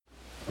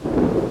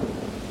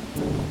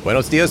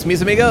Buenos dias,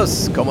 mis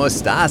amigos. ¿Cómo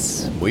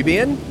estás? Muy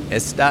bien.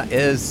 Esta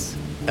es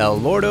El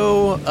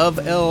Lordo of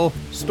El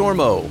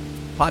Stormo,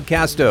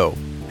 Podcasto.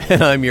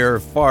 And I'm your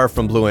far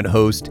from fluent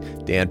host,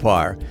 Dan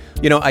Parr.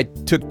 You know, I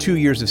took 2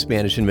 years of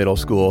Spanish in middle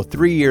school,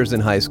 3 years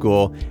in high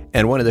school,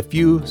 and one of the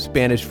few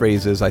Spanish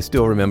phrases I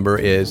still remember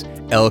is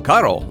El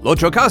carro lo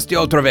chocaste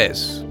otra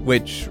vez,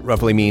 which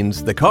roughly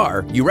means the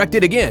car, you wrecked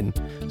it again.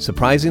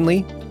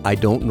 Surprisingly, I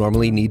don't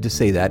normally need to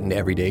say that in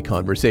everyday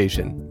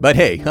conversation. But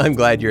hey, I'm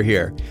glad you're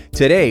here.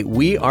 Today,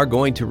 we are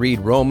going to read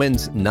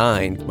Romans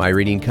 9. My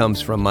reading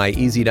comes from my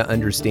easy to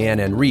understand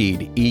and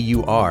read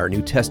EUR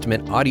New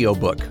Testament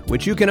audiobook,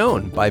 which you can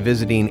own by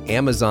visiting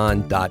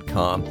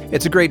Amazon.com.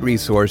 It's a great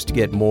resource to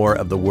get more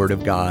of the Word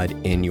of God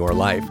in your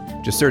life.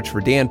 Just search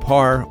for Dan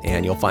Parr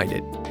and you'll find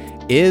it.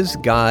 Is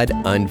God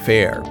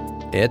unfair?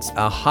 It's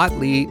a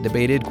hotly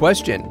debated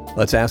question.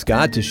 Let's ask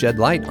God to shed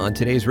light on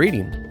today's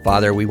reading.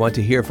 Father, we want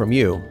to hear from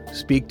you.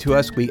 Speak to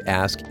us, we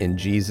ask in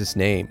Jesus'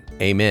 name.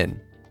 Amen.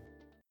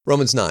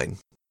 Romans 9.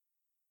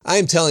 I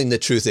am telling the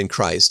truth in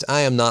Christ.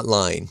 I am not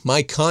lying.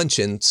 My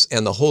conscience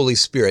and the Holy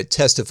Spirit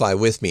testify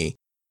with me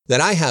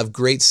that I have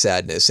great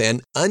sadness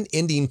and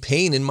unending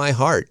pain in my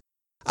heart.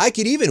 I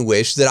could even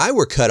wish that I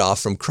were cut off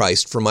from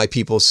Christ for my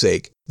people's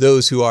sake,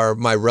 those who are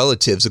my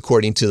relatives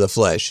according to the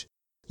flesh.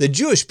 The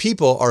Jewish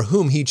people are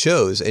whom he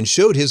chose and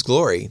showed his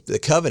glory, the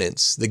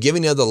covenants, the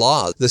giving of the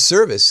law, the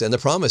service, and the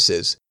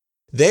promises.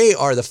 They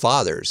are the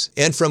fathers,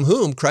 and from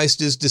whom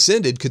Christ is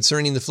descended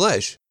concerning the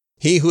flesh.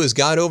 He who is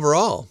God over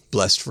all,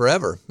 blessed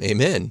forever.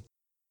 Amen.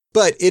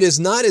 But it is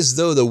not as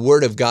though the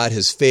word of God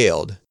has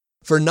failed,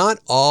 for not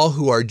all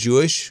who are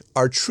Jewish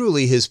are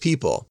truly his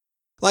people.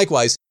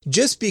 Likewise,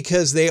 just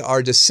because they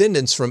are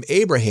descendants from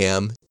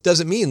Abraham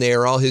doesn't mean they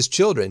are all his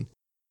children.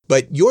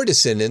 But your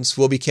descendants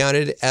will be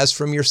counted as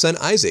from your son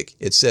Isaac,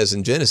 it says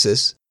in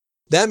Genesis.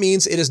 That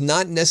means it is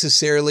not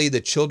necessarily the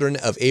children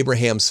of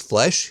Abraham's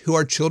flesh who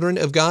are children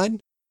of God,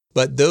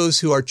 but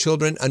those who are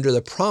children under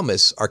the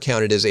promise are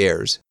counted as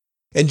heirs.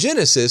 In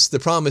Genesis, the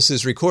promise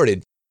is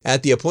recorded,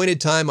 "At the appointed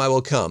time I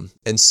will come,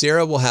 and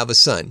Sarah will have a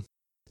son."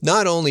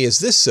 Not only is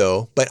this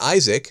so, but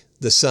Isaac,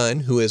 the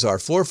son who is our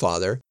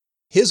forefather,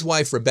 his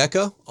wife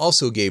Rebekah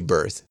also gave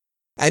birth.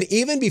 And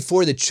even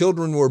before the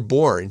children were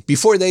born,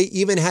 before they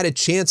even had a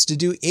chance to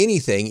do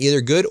anything,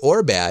 either good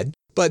or bad,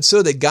 but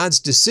so that God's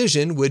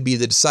decision would be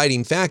the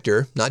deciding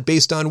factor, not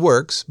based on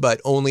works,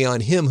 but only on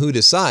him who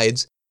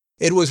decides,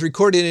 it was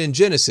recorded in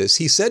Genesis,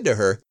 he said to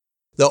her,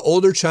 "The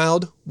older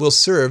child will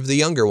serve the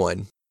younger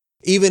one."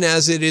 Even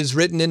as it is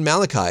written in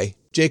Malachi,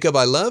 "Jacob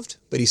I loved,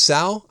 but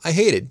Esau I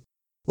hated."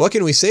 What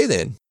can we say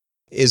then?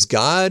 Is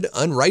God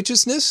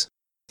unrighteousness?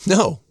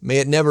 No, may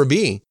it never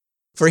be.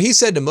 For he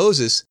said to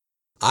Moses,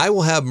 "I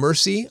will have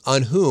mercy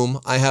on whom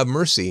I have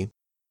mercy,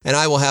 and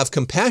I will have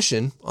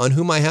compassion on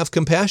whom I have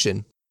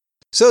compassion."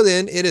 So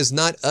then, it is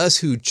not us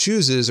who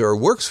chooses or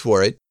works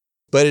for it,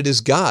 but it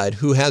is God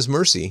who has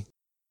mercy.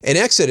 In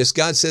Exodus,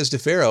 God says to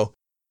Pharaoh,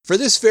 "For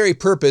this very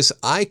purpose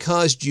I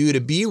caused you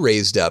to be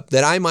raised up,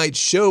 that I might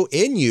show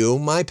in you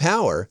my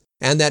power,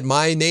 and that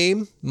my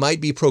name might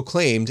be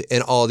proclaimed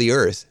in all the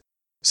earth."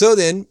 So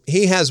then,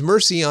 he has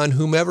mercy on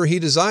whomever he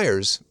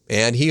desires,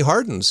 and he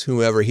hardens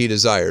whomever he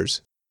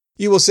desires.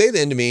 You will say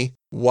then to me,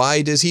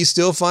 "Why does he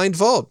still find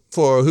fault?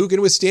 For who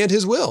can withstand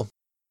his will?"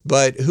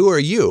 But who are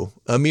you,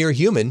 a mere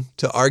human,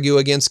 to argue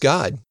against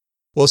God?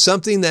 Will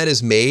something that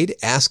is made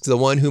ask the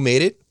one who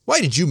made it,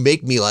 "Why did you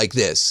make me like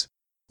this?"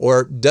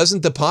 Or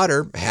doesn't the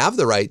potter have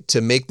the right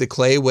to make the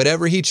clay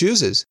whatever he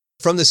chooses,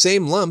 from the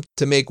same lump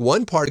to make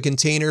one part a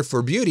container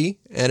for beauty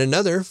and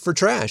another for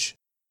trash?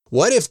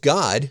 What if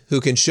God,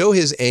 who can show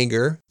his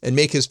anger and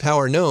make his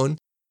power known,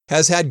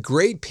 has had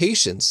great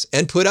patience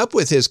and put up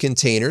with his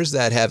containers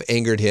that have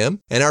angered him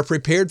and are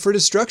prepared for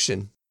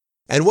destruction?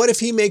 And what if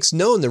he makes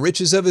known the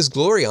riches of his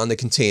glory on the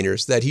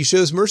containers that he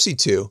shows mercy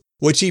to,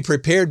 which he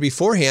prepared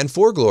beforehand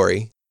for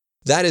glory?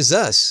 That is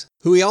us,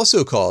 who he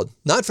also called,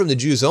 not from the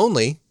Jews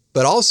only,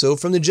 but also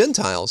from the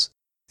Gentiles.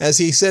 As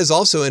he says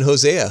also in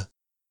Hosea,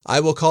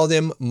 "I will call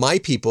them my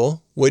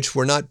people, which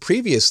were not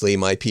previously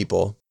my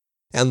people,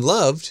 and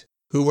loved,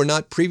 who were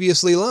not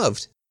previously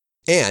loved.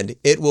 And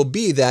it will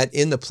be that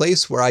in the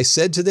place where I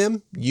said to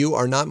them, 'You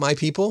are not my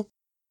people,'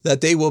 that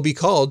they will be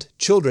called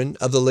children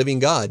of the living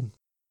God."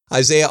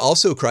 Isaiah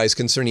also cries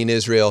concerning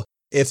Israel,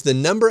 "If the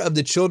number of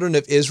the children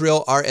of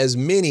Israel are as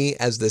many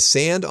as the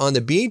sand on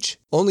the beach,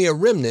 only a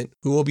remnant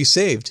who will be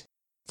saved.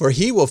 For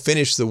he will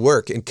finish the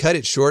work and cut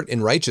it short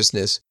in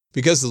righteousness,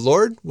 because the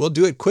Lord will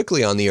do it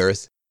quickly on the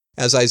earth."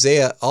 As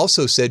Isaiah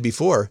also said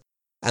before,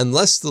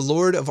 "Unless the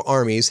Lord of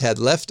armies had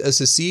left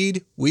us a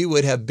seed, we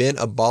would have been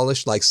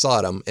abolished like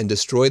Sodom and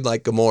destroyed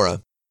like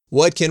Gomorrah."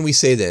 What can we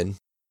say then?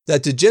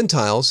 That the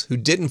Gentiles, who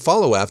didn't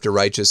follow after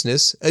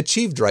righteousness,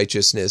 achieved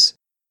righteousness,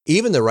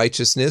 even the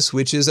righteousness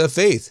which is of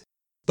faith.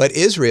 But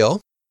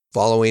Israel,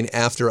 following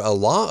after a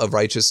law of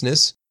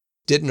righteousness,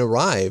 didn't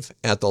arrive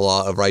at the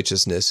law of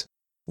righteousness.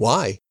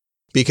 Why?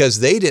 Because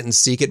they didn't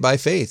seek it by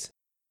faith,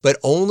 but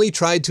only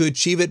tried to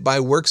achieve it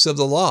by works of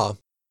the law.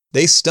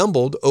 They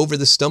stumbled over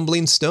the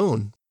stumbling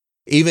stone.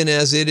 even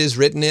as it is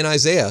written in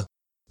Isaiah,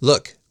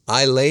 "Look,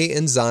 I lay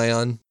in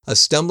Zion a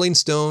stumbling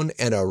stone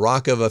and a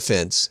rock of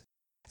offense,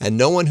 and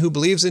no one who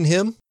believes in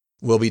him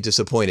will be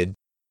disappointed."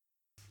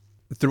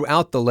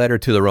 Throughout the letter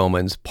to the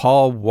Romans,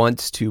 Paul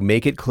wants to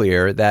make it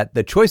clear that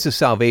the choice of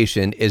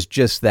salvation is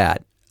just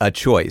that, a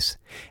choice.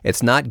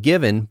 It's not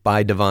given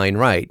by divine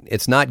right.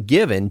 It's not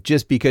given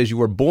just because you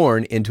were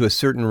born into a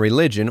certain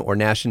religion or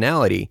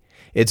nationality.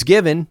 It's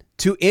given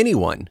to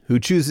anyone who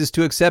chooses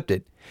to accept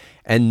it.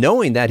 And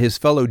knowing that his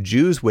fellow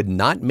Jews would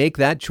not make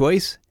that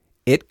choice,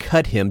 it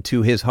cut him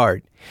to his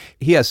heart.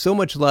 He has so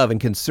much love and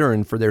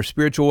concern for their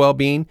spiritual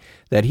well-being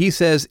that he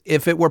says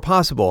if it were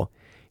possible,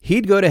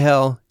 he'd go to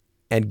hell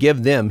and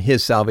give them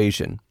his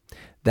salvation.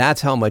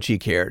 That's how much he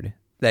cared,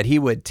 that he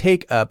would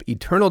take up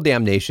eternal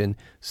damnation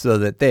so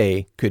that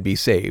they could be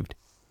saved.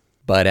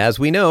 But as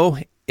we know,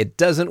 it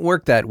doesn't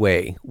work that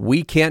way.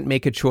 We can't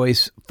make a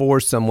choice for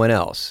someone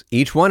else.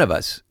 Each one of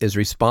us is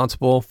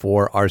responsible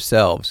for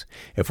ourselves.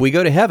 If we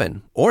go to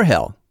heaven or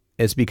hell,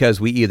 it's because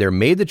we either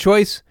made the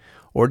choice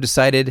or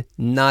decided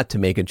not to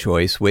make a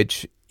choice,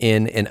 which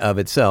in and of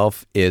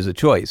itself is a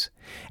choice.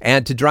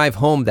 And to drive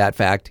home that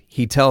fact,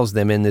 he tells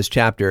them in this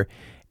chapter,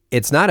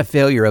 it's not a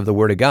failure of the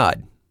Word of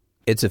God.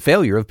 It's a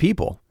failure of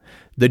people.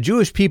 The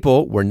Jewish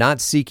people were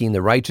not seeking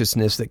the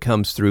righteousness that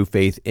comes through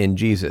faith in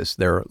Jesus,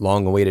 their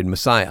long-awaited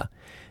Messiah.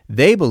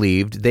 They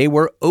believed they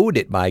were owed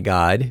it by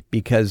God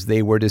because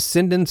they were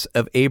descendants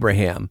of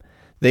Abraham.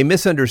 They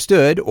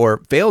misunderstood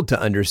or failed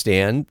to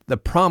understand the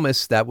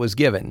promise that was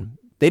given.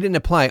 They didn't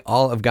apply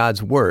all of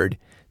God's word.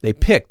 They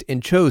picked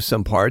and chose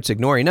some parts,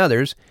 ignoring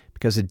others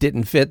because it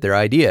didn't fit their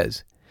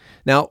ideas.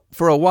 Now,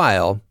 for a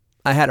while,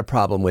 I had a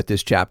problem with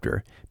this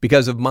chapter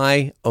because of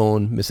my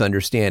own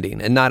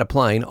misunderstanding and not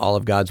applying all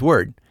of God's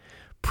word.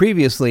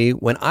 Previously,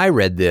 when I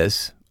read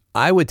this,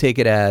 I would take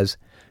it as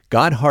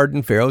God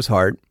hardened Pharaoh's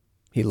heart.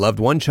 He loved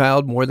one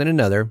child more than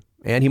another,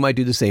 and he might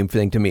do the same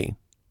thing to me.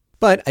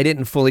 But I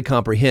didn't fully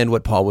comprehend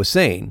what Paul was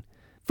saying.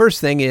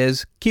 First thing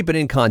is, keep it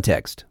in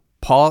context.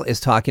 Paul is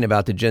talking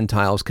about the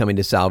Gentiles coming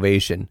to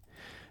salvation.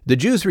 The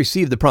Jews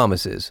received the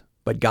promises,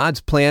 but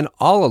God's plan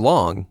all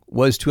along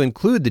was to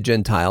include the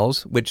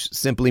Gentiles, which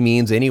simply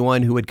means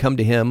anyone who would come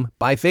to him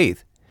by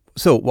faith.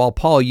 So while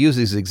Paul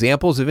uses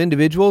examples of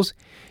individuals,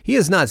 he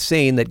is not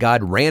saying that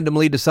God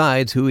randomly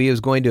decides who he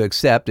is going to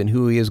accept and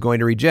who he is going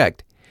to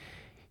reject.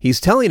 He's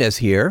telling us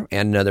here,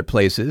 and in other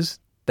places,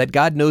 that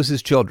God knows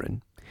his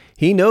children.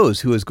 He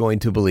knows who is going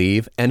to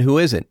believe and who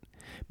isn't.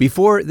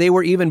 Before they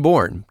were even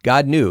born,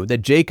 God knew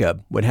that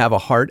Jacob would have a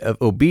heart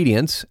of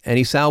obedience and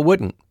Esau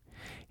wouldn't.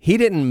 He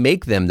didn't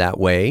make them that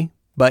way,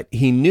 but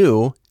he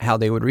knew how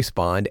they would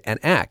respond and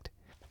act.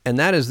 And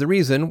that is the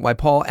reason why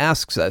Paul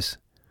asks us,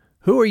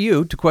 who are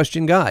you to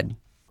question God?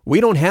 We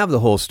don't have the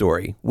whole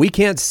story. We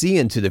can't see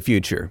into the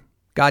future.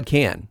 God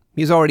can.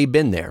 He's already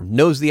been there,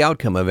 knows the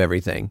outcome of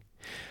everything.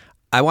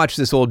 I watched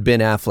this old Ben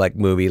Affleck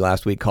movie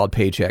last week called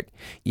Paycheck.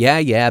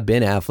 Yeah,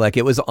 Ben Affleck.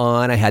 It was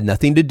on. I had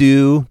nothing to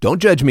do.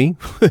 Don't judge me.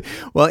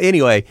 Well,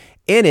 anyway,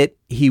 in it,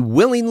 he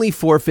willingly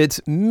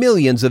forfeits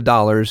millions of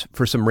dollars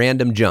for some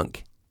random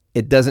junk.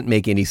 It doesn't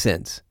make any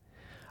sense.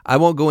 I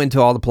won't go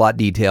into all the plot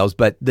details,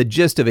 but the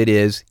gist of it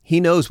is he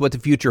knows what the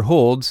future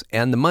holds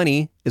and the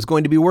money is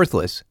going to be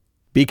worthless.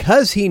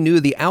 Because he knew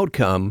the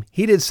outcome,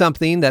 he did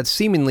something that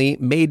seemingly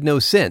made no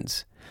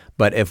sense.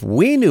 But if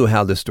we knew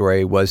how the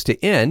story was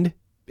to end,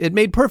 it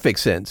made perfect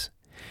sense.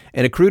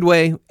 In a crude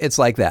way, it's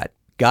like that.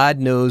 God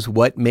knows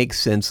what makes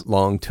sense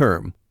long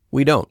term.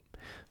 We don't.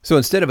 So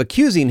instead of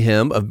accusing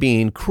him of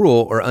being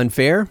cruel or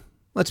unfair,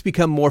 let's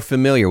become more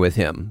familiar with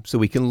him so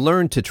we can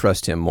learn to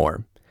trust him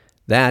more.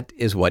 That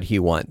is what he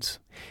wants.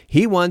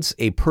 He wants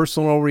a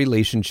personal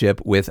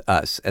relationship with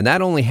us, and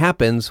that only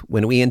happens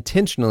when we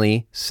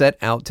intentionally set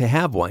out to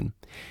have one.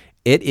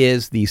 It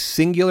is the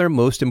singular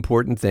most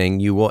important thing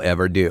you will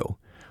ever do.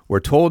 We're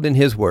told in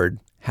his word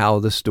how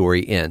the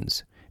story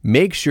ends.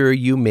 Make sure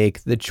you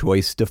make the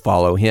choice to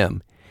follow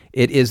him.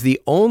 It is the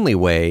only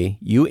way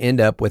you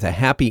end up with a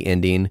happy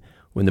ending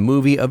when the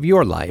movie of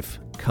your life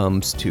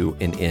comes to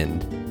an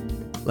end.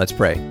 Let's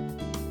pray.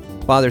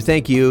 Father,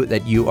 thank you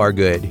that you are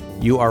good,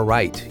 you are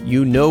right,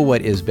 you know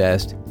what is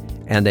best,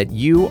 and that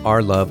you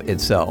are love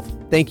itself.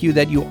 Thank you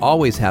that you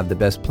always have the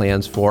best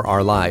plans for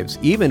our lives,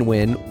 even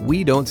when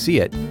we don't see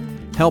it.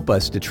 Help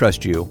us to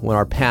trust you when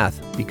our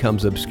path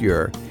becomes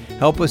obscure.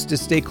 Help us to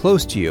stay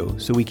close to you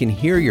so we can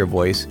hear your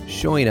voice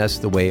showing us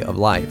the way of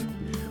life.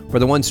 For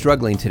the ones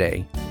struggling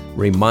today,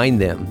 remind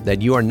them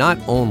that you are not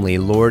only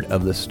Lord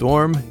of the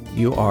storm,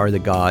 you are the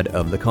God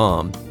of the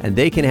calm, and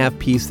they can have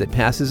peace that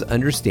passes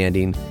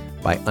understanding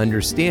by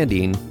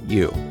understanding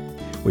you.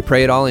 We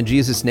pray it all in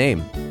Jesus'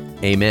 name.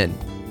 Amen.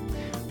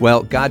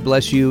 Well, God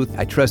bless you.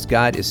 I trust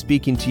God is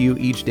speaking to you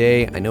each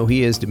day. I know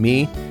he is to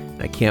me,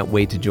 and I can't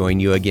wait to join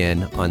you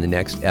again on the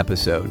next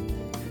episode.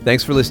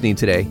 Thanks for listening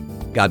today.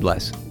 God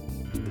bless.